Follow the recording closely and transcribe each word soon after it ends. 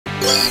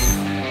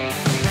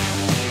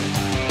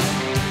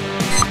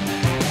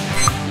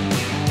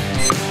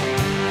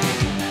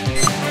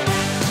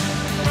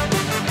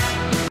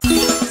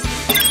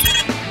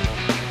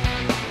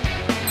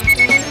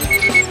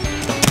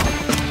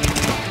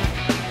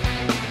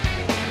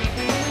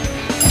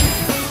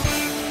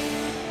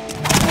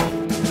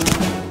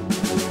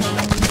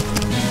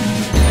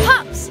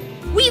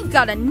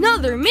Got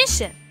another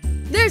mission.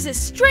 There's a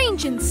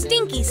strange and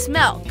stinky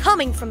smell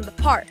coming from the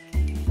park.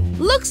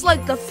 Looks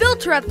like the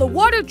filter at the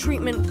water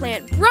treatment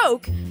plant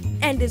broke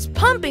and is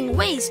pumping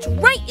waste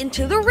right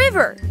into the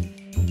river.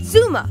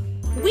 Zuma,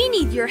 we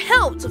need your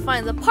help to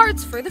find the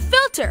parts for the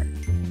filter.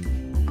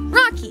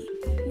 Rocky,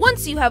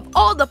 once you have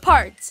all the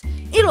parts,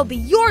 it'll be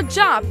your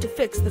job to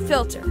fix the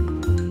filter.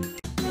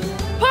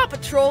 Paw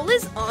Patrol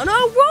is on a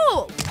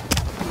roll!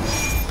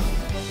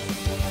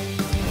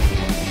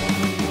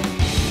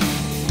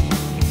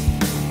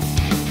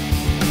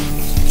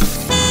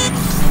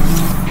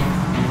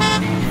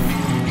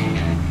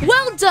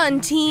 Well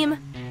done, team!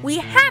 We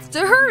have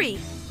to hurry!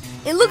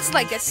 It looks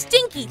like a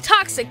stinky,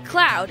 toxic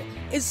cloud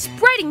is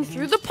spreading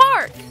through the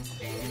park.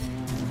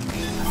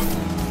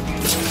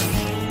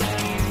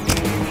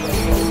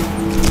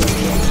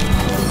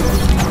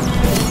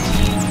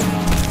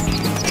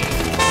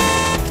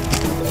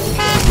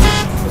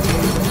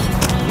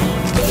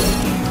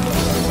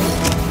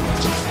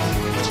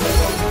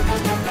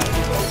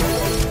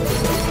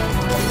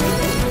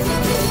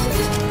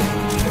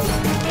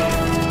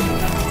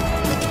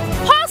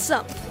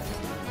 Awesome!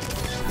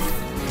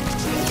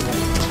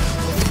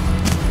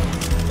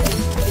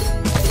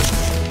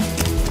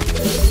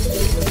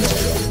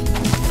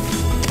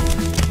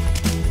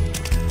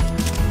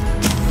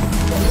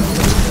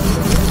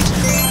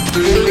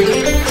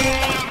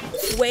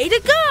 Way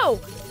to go!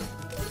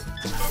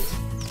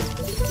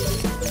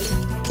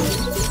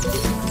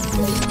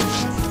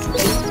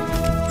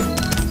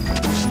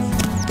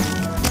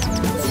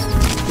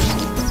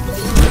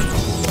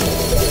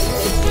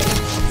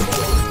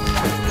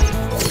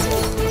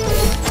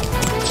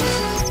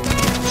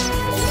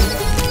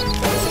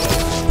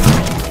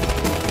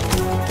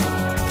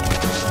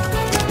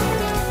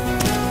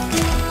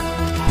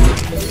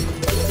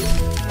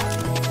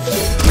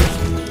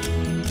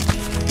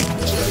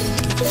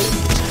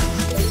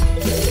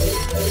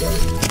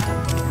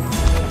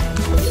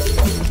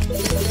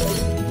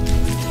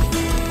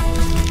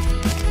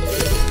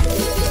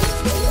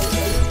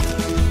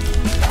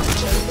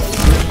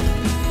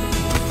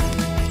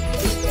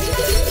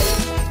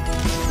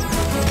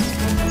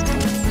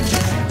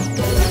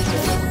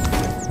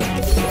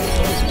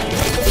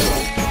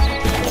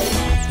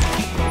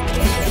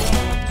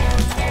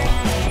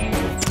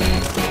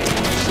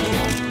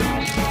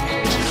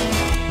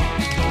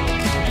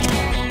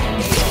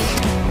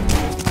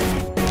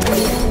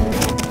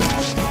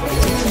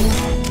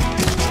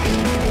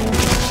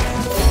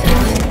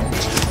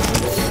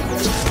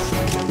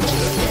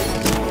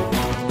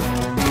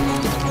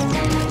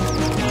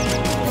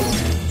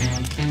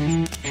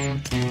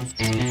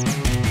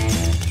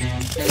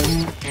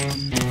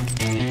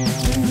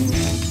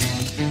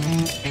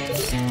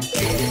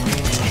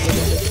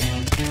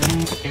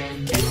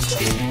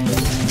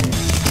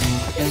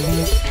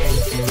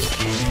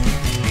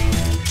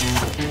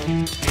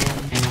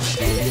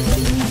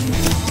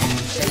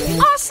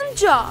 Awesome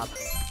job!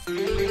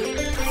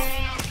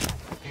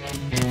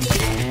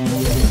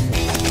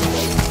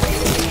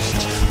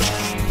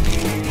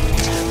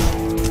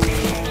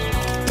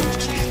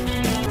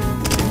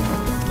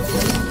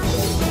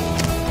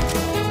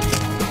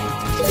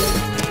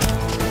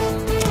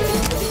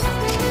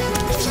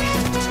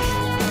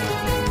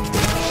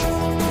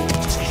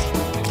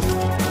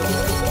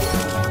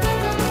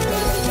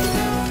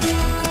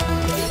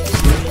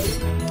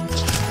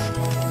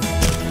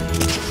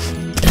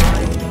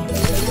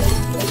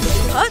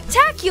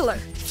 Spectacular!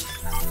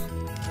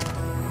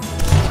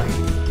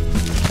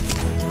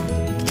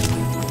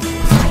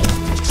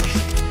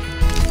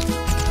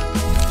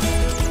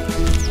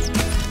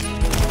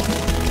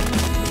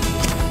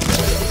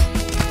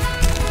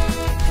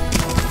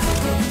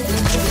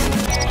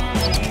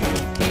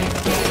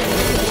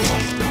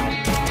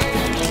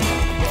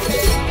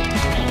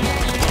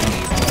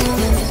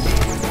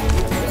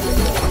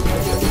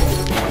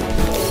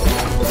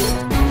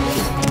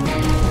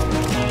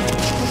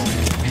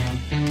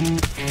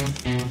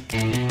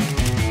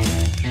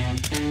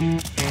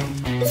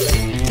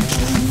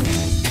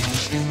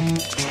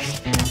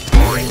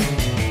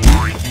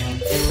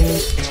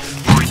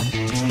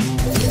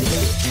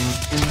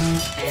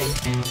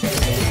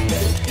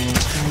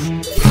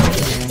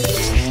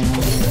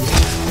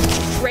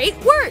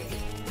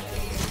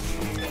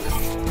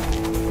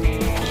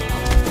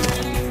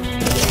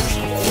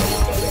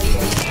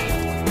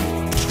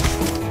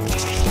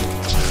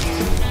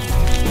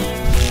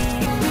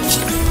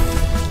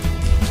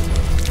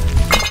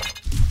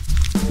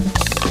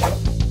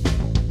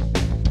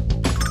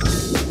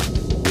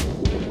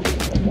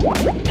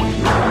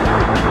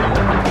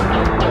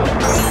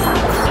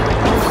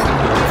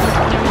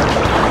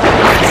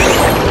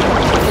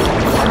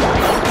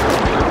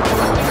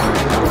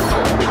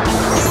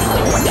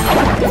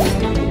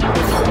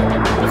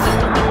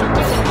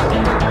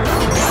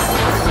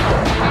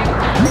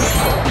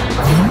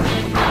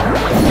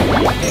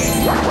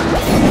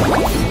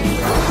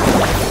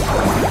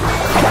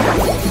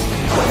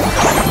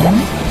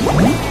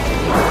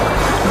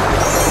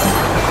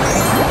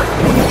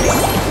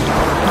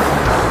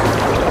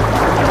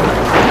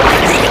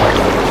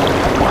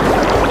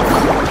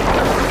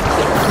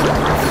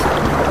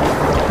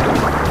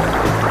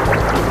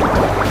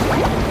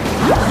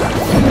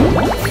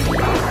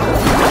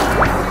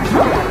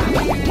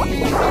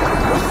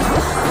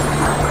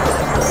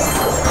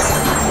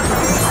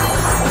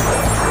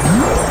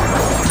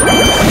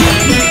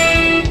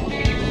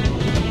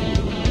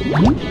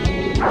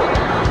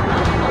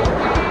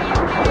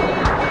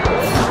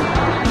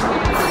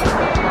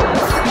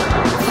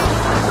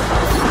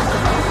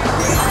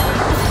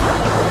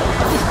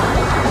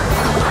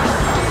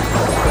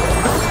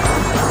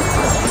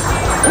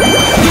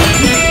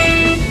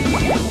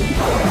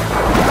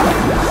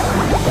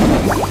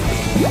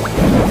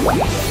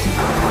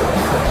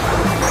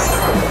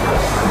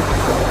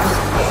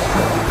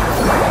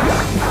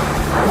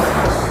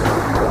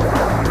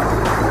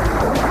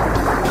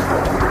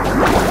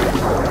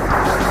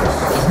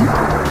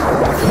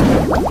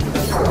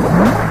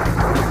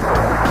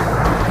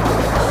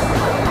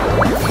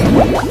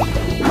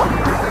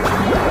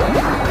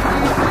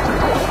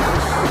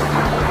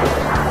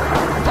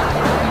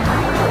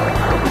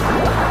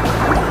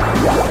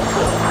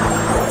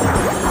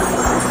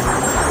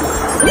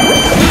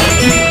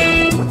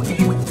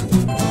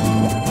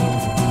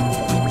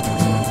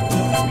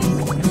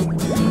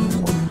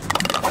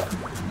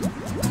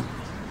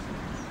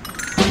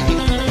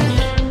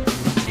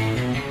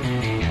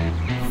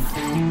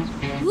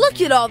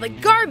 at all the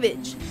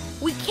garbage!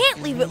 We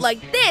can't leave it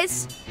like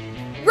this!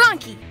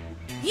 Ronky,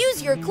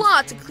 use your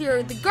claw to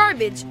clear the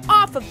garbage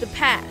off of the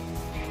path.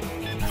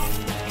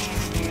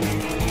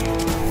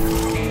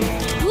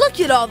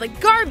 Look at all the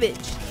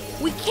garbage!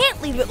 We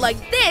can't leave it like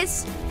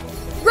this!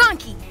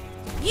 Ronky,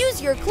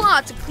 use your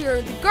claw to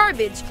clear the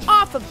garbage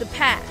off of the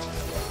path.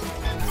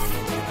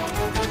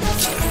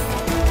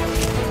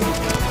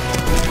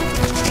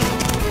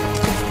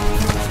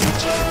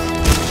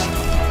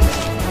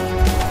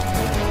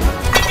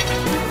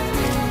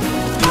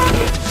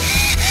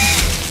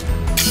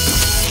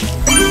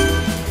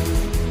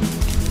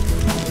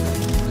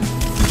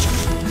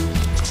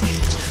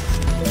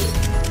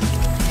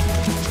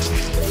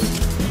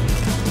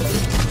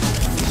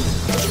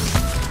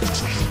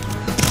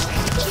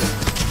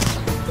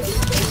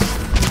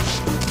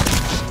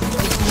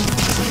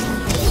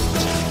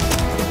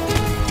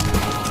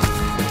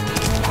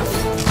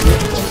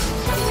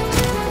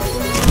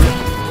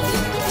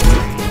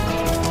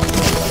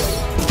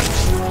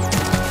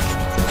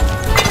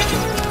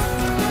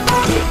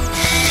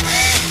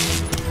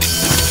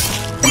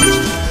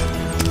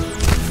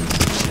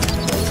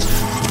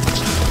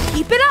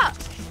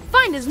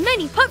 Find as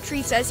many pup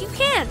treats as you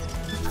can.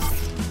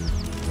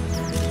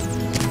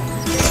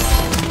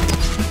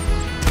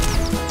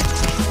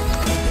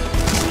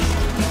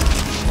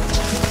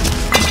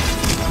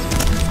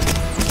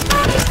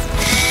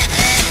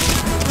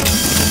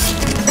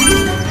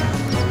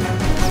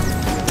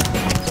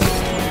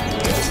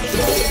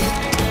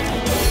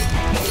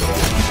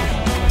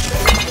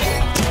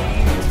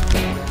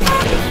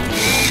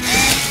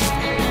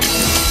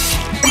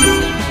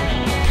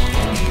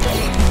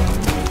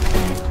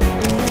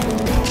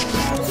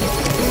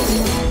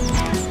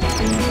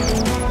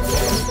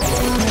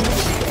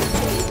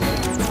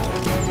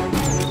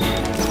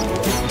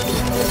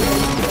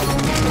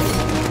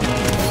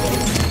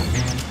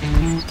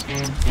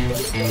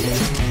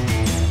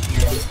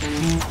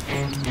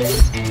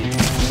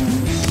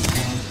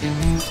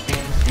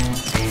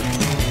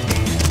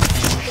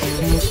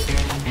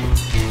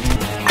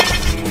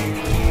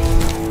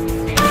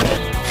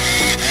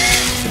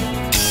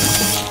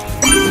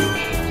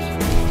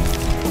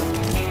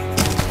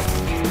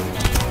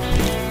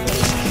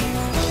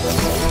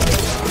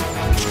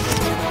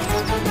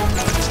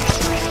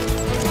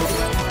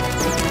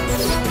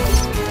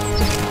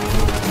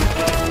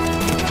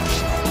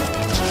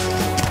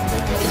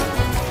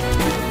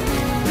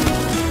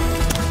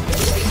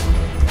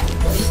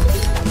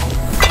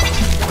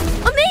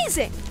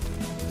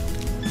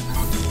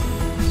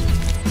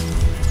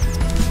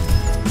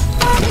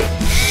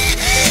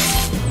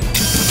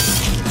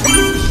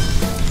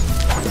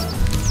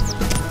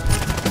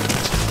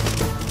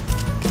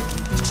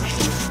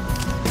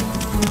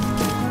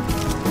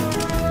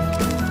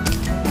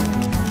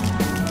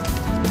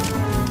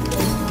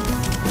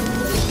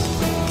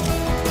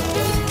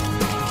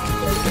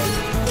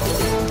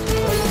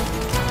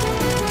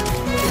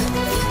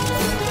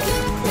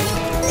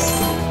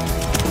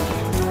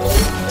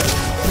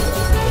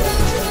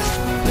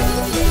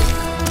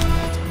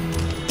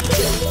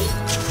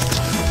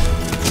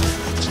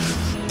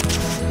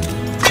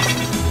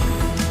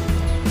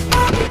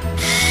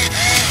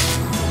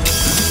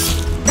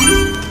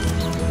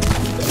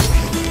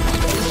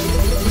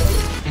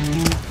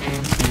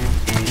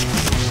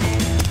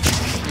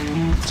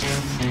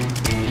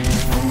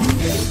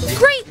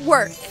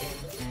 Work.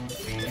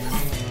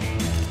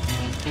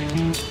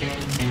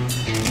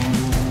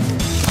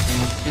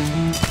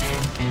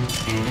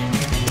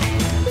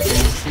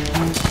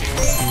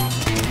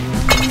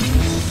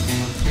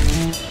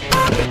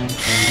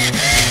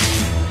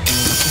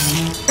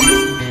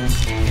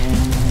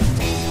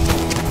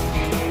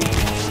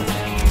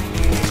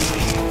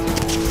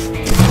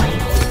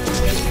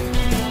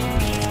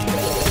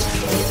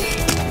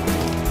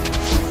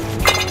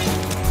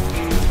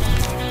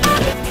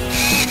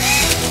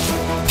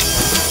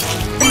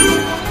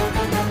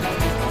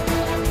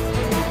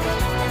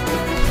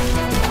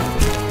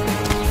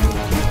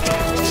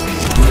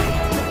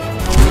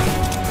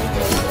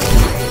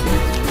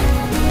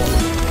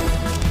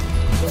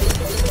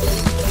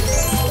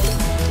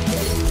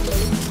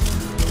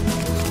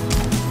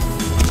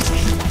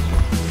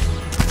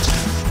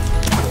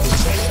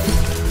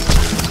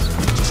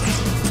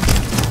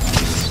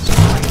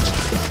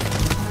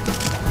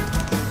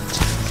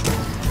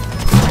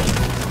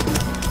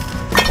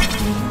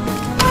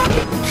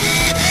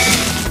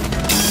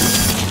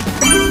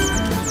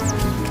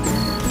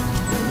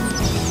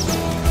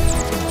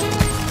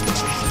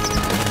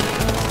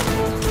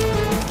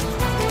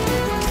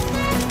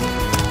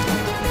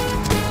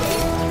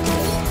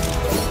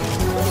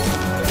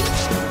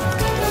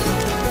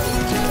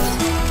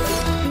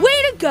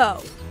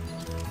 Go.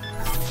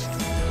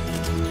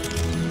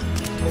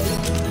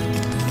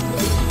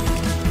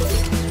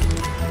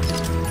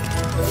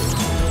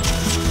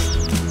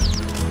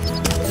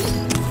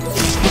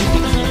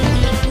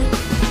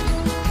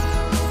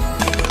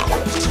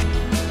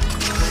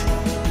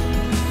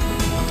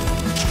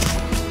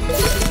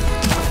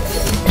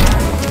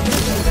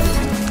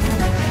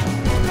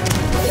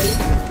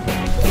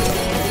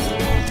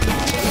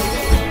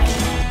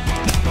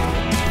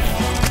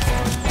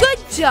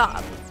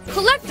 job!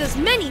 Collect as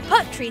many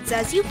pup treats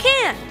as you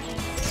can!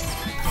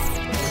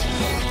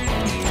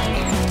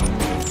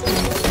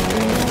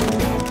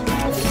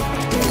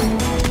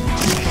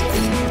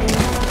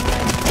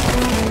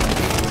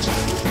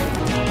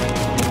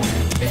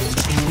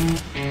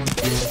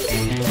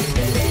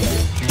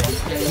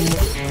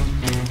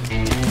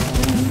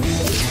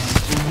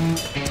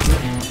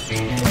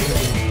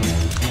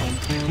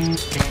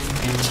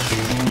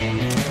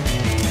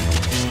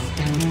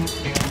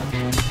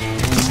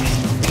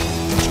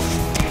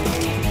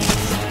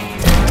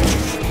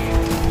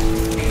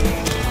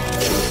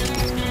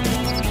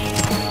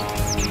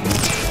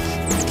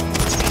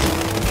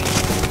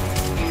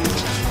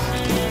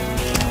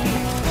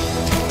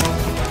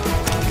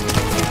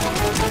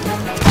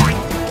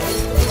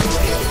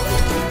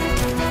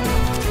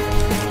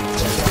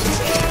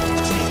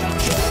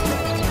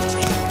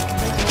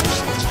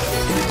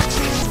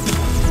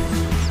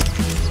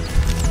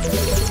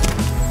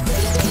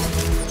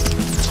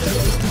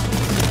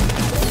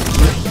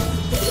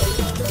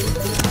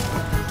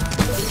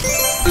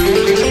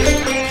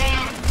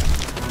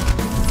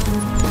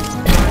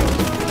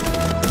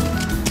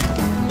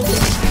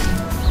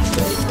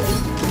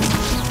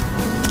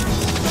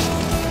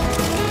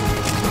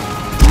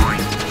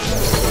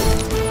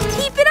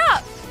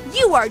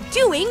 You are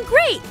doing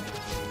great!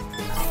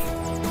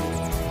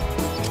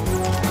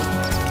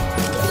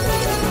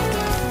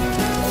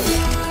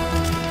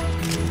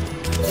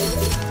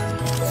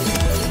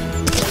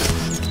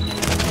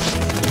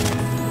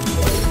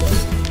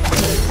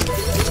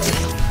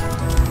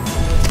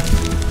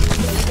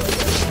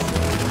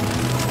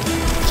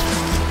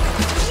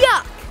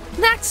 Yuck!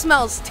 That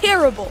smells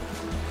terrible.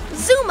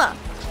 Zuma!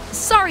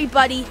 Sorry,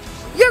 buddy.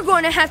 You're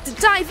going to have to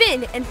dive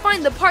in and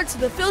find the parts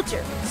of the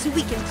filter so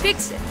we can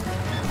fix it.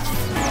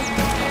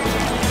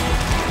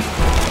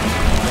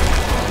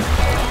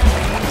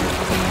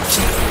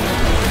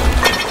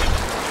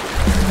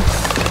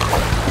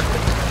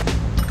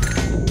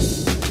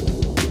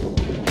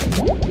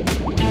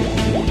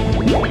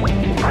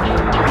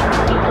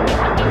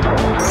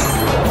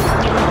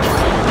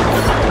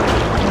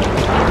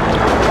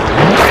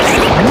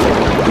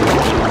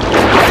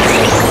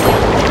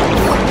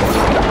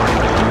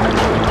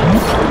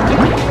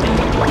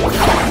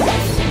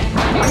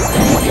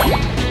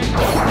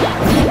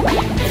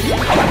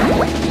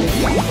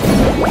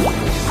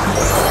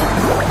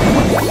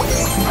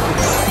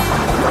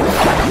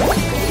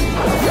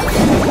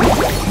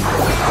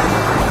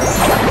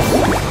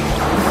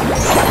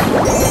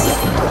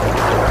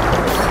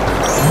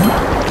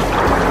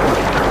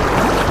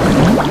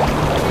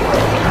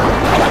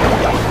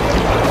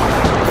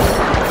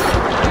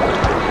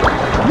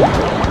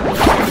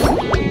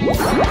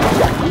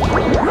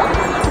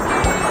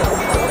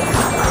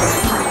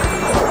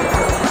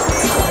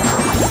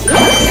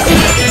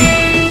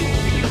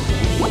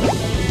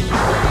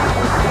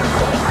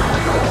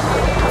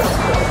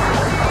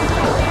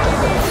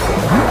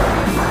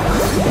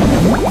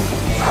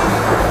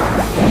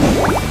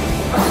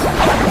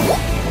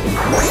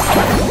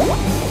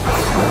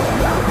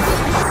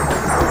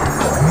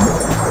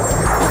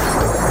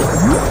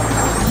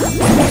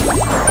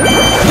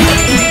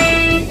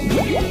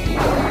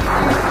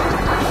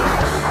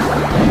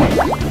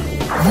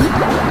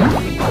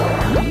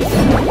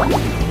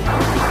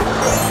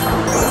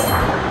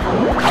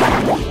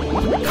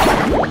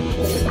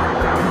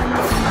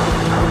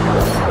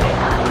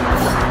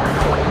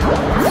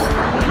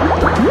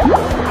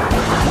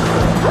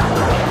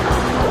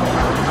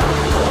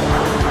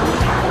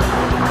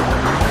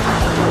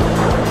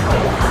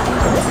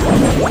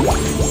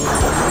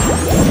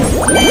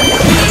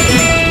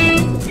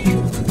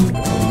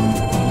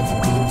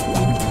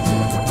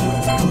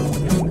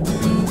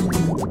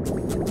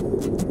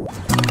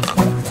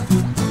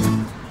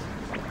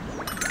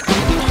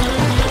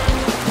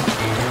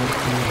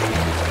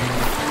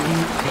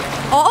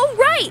 All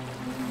right!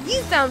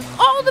 You found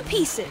all the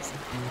pieces.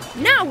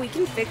 Now we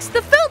can fix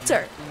the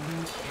filter.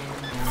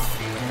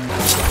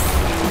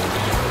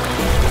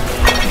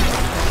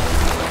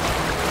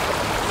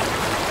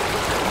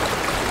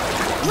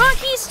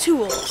 Rocky's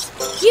tools.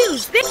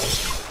 Use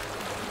this.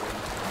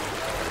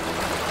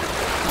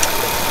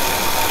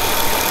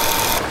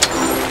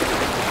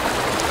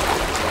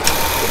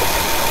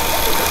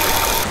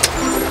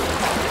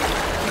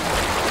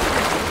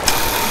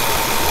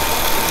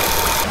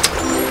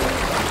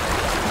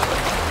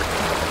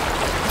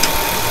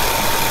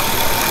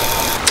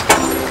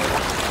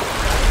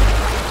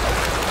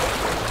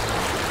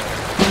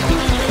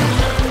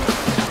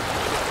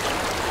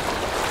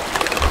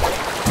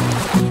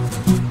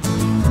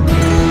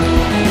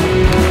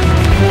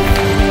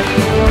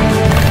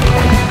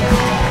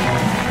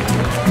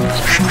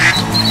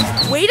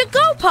 Way to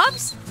go,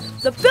 pups!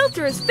 The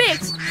filter is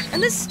fixed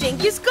and the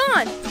stink is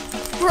gone.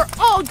 We're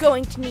all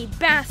going to need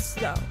baths,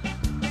 though.